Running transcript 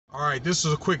All right, this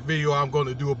is a quick video I'm going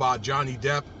to do about Jhonny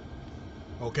Depp,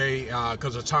 okay,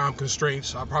 because of time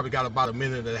constraints. I probably got about a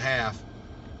minute and a half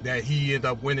that he ended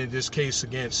up winning this case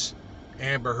against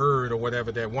Amber Heard or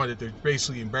whatever that wanted to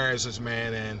basically embarrass this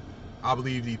man, and I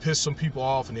believe he pissed some people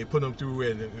off and they put him through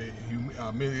a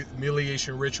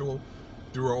humiliation ritual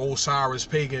through an Osiris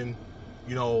pagan,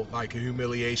 like a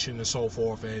humiliation and so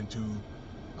forth, and to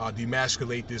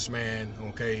demasculate this man,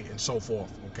 okay, and so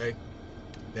forth, okay.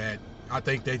 That I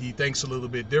think that he thinks a little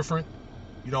bit different.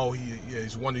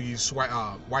 He's one of these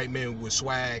white men with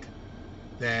swag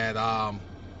that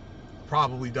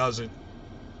probably doesn't.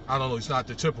 I don't know. He's not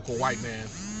the typical white man.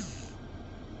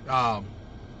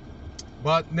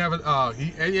 But never.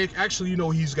 He actually,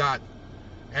 he's got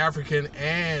African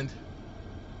and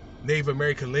Native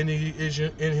American lineage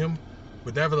in him.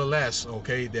 But nevertheless,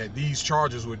 okay, that these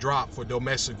charges were dropped for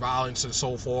domestic violence and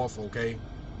so forth, okay,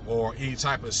 or any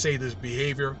type of sadist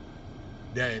behavior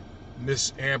that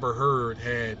Miss Amber Heard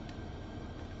had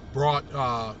brought.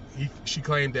 She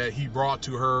claimed that he brought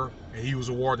to her, and he was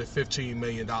awarded $15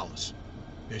 million.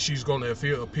 And she's going to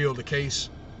appeal the case,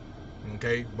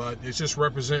 okay. But it just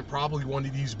represent probably one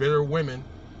of these bitter women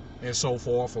and so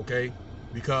forth, okay,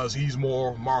 because he's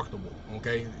more marketable,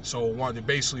 okay. So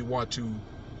basically want to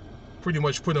pretty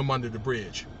much put him under the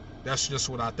bridge. That's just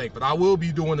what I think. But I will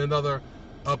be doing another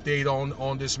update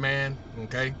on this man,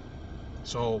 okay.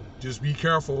 So just be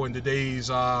careful in today's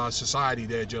society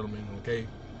there, gentlemen, okay.